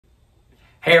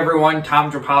Hey everyone,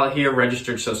 Tom Drapala here,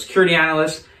 registered Social Security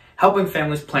analyst, helping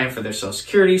families plan for their Social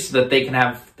Security so that they can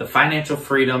have the financial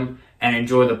freedom and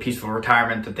enjoy the peaceful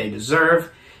retirement that they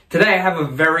deserve. Today I have a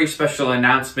very special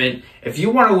announcement. If you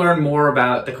want to learn more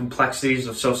about the complexities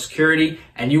of Social Security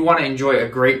and you want to enjoy a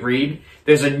great read,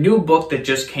 there's a new book that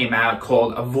just came out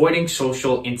called Avoiding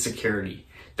Social Insecurity: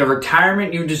 The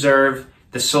Retirement You Deserve,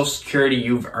 the Social Security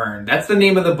You've Earned. That's the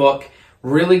name of the book.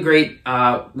 Really great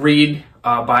read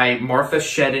by Martha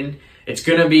Shedden. It's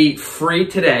going to be free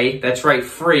today. That's right,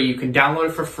 free. You can download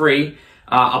it for free.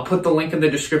 I'll put the link in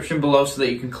the description below so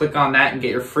that you can click on that and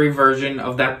get your free version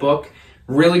of that book.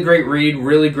 Really great read,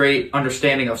 really great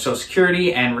understanding of Social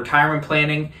Security and retirement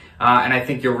planning, and I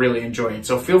think you'll really enjoy it.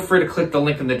 So feel free to click the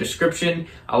link in the description.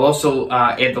 I'll also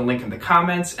add the link in the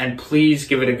comments, and please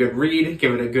give it a good read,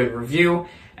 give it a good review,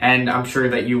 and I'm sure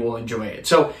that you will enjoy it.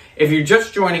 So if you're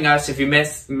just joining us, if you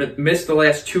missed the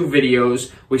last two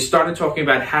videos, we started talking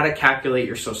about how to calculate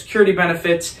your Social Security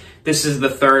benefits. This is the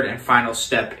third and final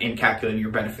step in calculating your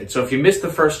benefits. So if you missed the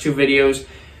first two videos,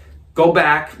 go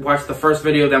back, watch the first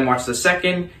video, then watch the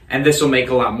second, and this will make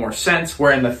a lot more sense.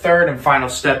 We're in the third and final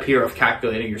step here of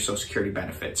calculating your Social Security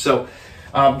benefits. So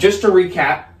just to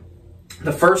recap,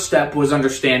 the first step was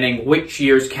understanding which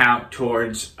years count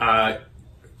towards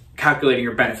calculating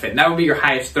your benefit. And that would be your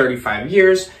highest 35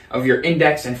 years of your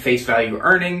index and face value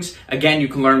earnings. Again, you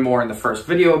can learn more in the first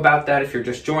video about that if you're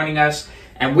just joining us.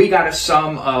 And we got a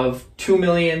sum of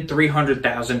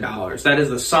 $2,300,000. That is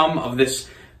the sum of this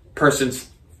person's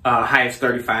highest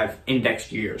 35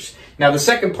 indexed years. Now, the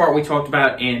second part we talked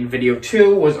about in video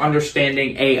 2 was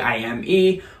understanding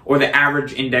AIME, or the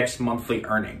average indexed monthly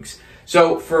earnings.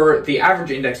 So for the average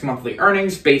index monthly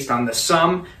earnings based on the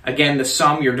sum, again, the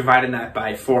sum, you're dividing that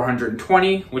by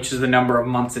 420, which is the number of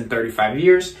months in 35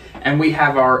 years. And we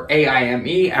have our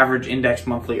AIME, average index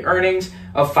monthly earnings,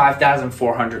 of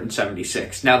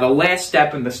 5,476. Now, the last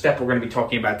step, and the step we're going to be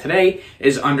talking about today,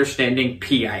 is understanding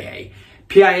PIA.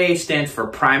 PIA stands for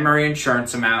primary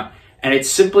insurance amount, and it's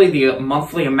simply the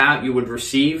monthly amount you would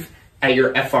receive at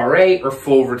your FRA or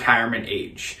full retirement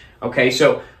age. Okay,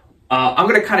 so I'm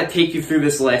going to kind of take you through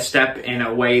this last step in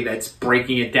a way that's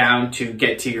breaking it down to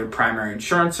get to your primary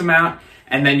insurance amount,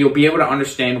 and then you'll be able to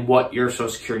understand what your Social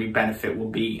Security benefit will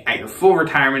be at your full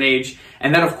retirement age.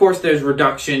 And then, of course, there's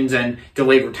reductions and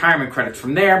delayed retirement credits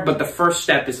from there, but the first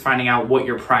step is finding out what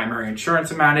your primary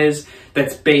insurance amount is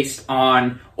that's based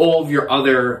on all of your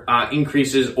other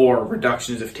increases or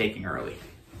reductions if taking early.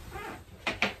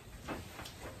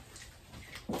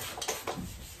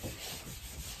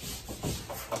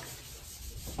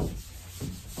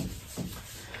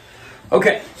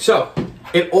 Okay, so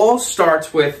it all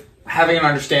starts with having an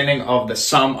understanding of the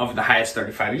sum of the highest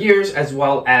 35 years as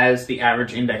well as the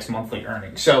average index monthly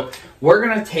earnings. So we're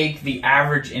going to take the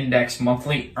average index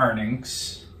monthly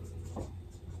earnings,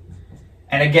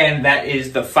 and again, that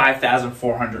is the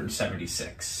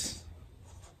 5,476.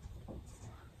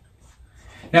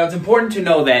 Now, it's important to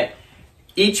know that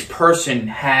each person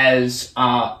has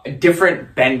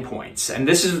different bend points, and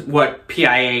this is what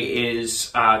PIA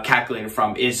is calculated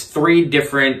from, is 3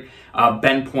 different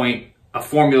bend point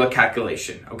formula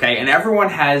calculation, okay? And everyone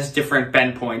has different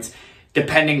bend points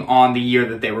depending on the year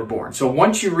that they were born. So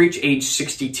once you reach age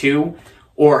 62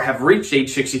 or have reached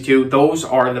age 62, those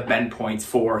are the bend points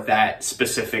for that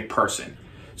specific person.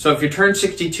 So if you turn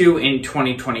 62 in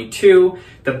 2022,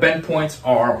 the bend points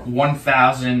are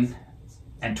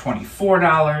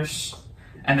 $1,024,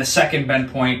 and the second bend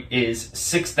point is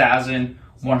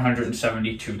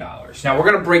 $6,172. Now we're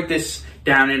going to break this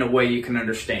down in a way you can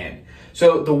understand.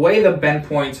 So the way the bend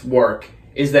points work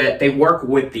is that they work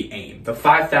with the AIM, the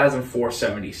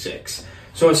 5,476.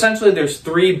 So essentially there's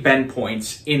 3 bend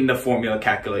points in the formula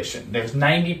calculation. There's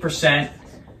 90%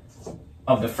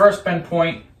 of the first bend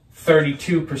point,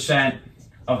 32%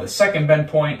 of the second bend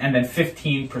point, and then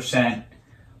 15%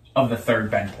 of the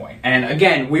third bend point. And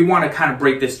again, we want to kind of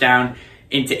break this down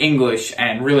into English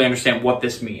and really understand what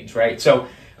this means, right? So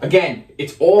again,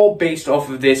 it's all based off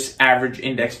of this average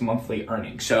index monthly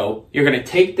earnings. So you're going to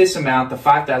take this amount, the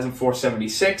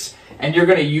 5,476, and you're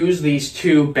going to use these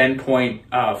 2 bend point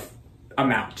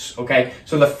amounts, okay?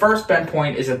 So the first bend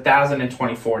point is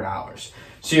 $1,024.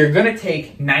 So you're going to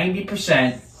take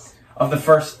 90% of the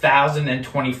first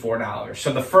 $1,024.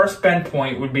 So the first bend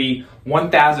point would be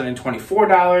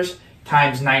 $1,024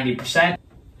 times 90%.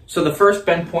 So the first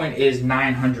bend point is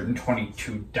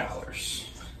 $922.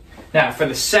 Now, for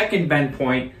the second bend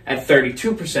point at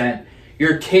 32%,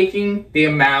 you're taking the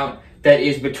amount that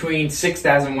is between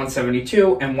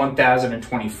 $6,172 and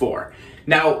 $1,024.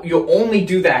 Now, you'll only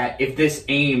do that if this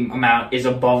AIM amount is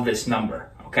above this number,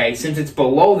 okay? Since it's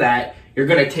below that, you're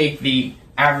going to take the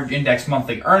average index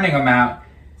monthly earning amount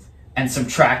and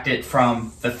subtract it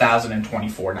from the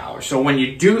 $1,024. So when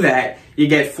you do that, you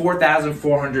get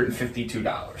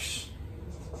 $4,452.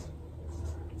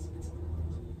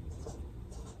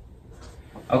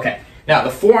 Okay, now the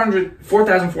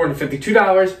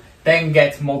 $4,452 then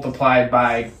gets multiplied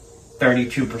by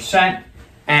 32%,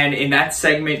 and in that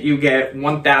segment you get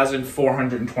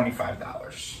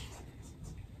 $1,425.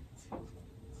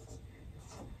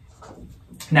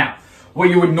 Now, what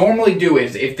you would normally do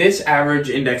is, if this average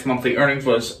index monthly earnings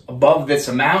was above this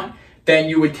amount, then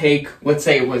you would take, let's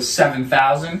say it was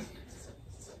 $7,000.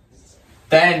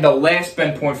 Then the last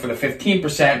spend point for the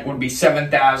 15% would be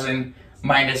 $7,000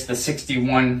 minus the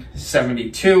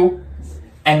 $6,172.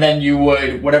 And then you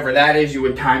would, whatever that is, you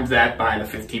would times that by the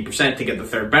 15% to get the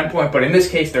third bend point. But in this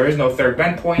case, there is no third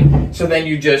bend point. So then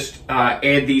you just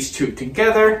add these two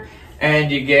together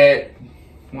and you get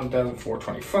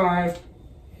 1,425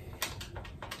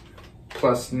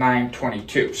 plus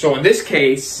 922. So in this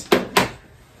case,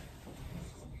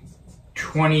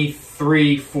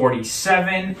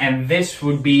 2347, and this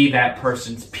would be that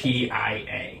person's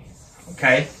PIA.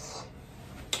 Okay?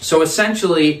 So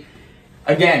essentially,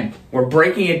 again, we're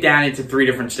breaking it down into 3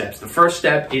 different steps. The first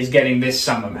step is getting this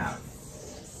sum amount.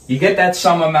 You get that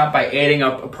sum amount by adding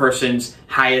up a person's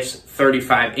highest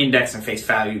 35 index and face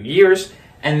value years.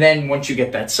 And then once you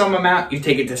get that sum amount, you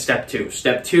take it to step 2.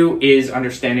 Step 2 is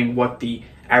understanding what the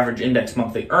average index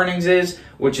monthly earnings is,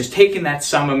 which is taking that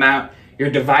sum amount, you're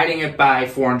dividing it by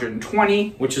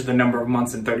 420, which is the number of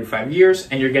months in 35 years,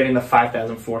 and you're getting the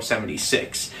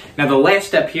 5,476. Now the last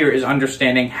step here is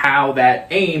understanding how that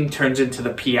AIM turns into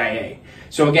the PIA.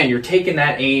 So again, you're taking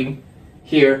that AIM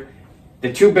here,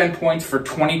 the 2 bend points for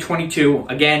 2022.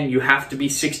 Again, you have to be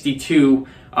 62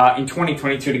 in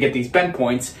 2022 to get these bend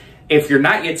points. If you're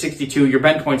not yet 62, your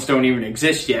bend points don't even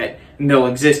exist yet, and they'll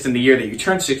exist in the year that you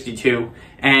turn 62.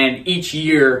 And each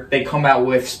year they come out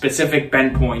with specific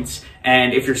bend points.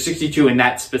 And if you're 62 in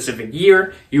that specific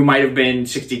year, you might have been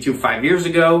 62 5 years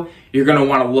ago. You're going to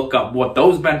want to look up what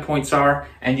those bend points are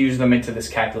and use them into this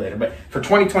calculator. But for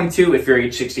 2022, if you're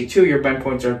age 62, your bend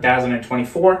points are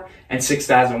 1,024 and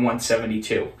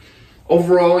 6,172.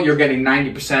 Overall, you're getting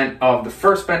 90% of the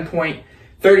first bend point,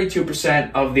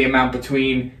 32% of the amount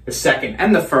between the second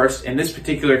and the first. In this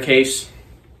particular case,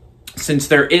 since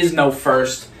there is no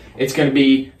first, it's going to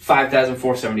be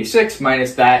 5,476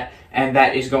 minus that, and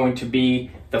that is going to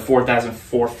be the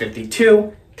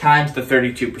 4,452 times the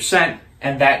 32%,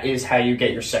 and that is how you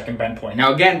get your second bend point.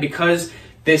 Now again, because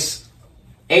this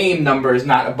AIM number is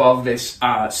not above this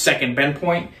second bend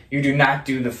point, you do not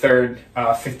do the third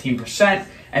 15%,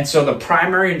 and so the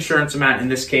primary insurance amount in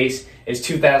this case is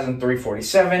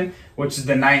 $2,347, which is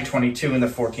the $922 and the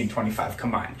 $1,425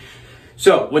 combined.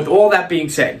 So with all that being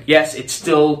said, yes, it's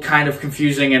still kind of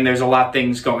confusing and there's a lot of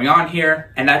things going on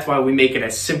here, and that's why we make it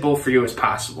as simple for you as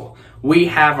possible. We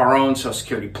have our own Social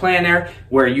Security planner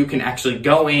where you can actually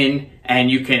go in and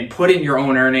you can put in your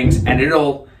own earnings and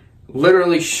it'll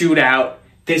literally shoot out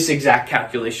this exact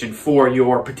calculation for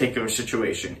your particular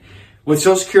situation. With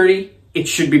Social Security, it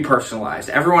should be personalized.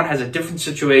 Everyone has a different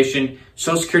situation.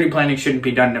 Social Security planning shouldn't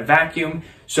be done in a vacuum.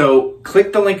 So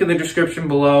click the link in the description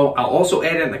below. I'll also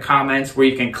add it in the comments where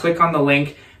you can click on the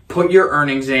link, put your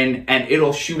earnings in, and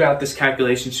it'll shoot out this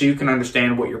calculation so you can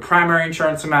understand what your primary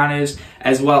insurance amount is,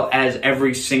 as well as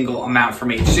every single amount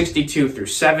from age 62 through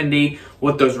 70,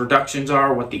 what those reductions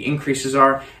are, what the increases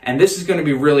are. And this is going to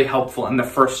be really helpful in the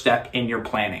first step in your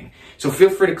planning. So feel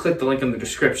free to click the link in the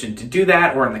description to do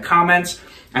that, or in the comments.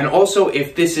 And also,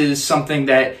 if this is something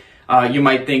that you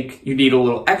might think you need a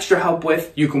little extra help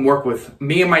with, you can work with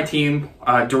me and my team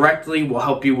directly. We'll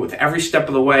help you with every step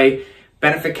of the way,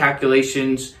 benefit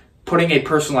calculations, putting a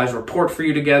personalized report for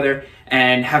you together,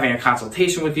 and having a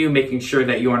consultation with you, making sure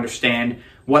that you understand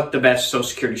what the best Social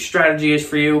Security strategy is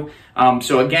for you.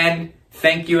 So again,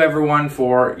 thank you everyone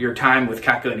for your time with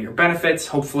calculating your benefits.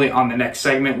 Hopefully on the next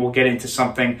segment, we'll get into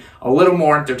something a little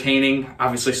more entertaining.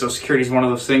 Obviously, Social Security is one of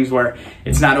those things where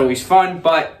it's not always fun,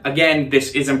 but again,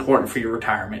 this is important for your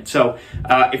retirement. So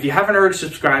if you haven't already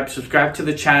subscribed to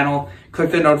the channel,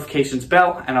 click the notifications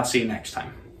bell, and I'll see you next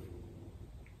time.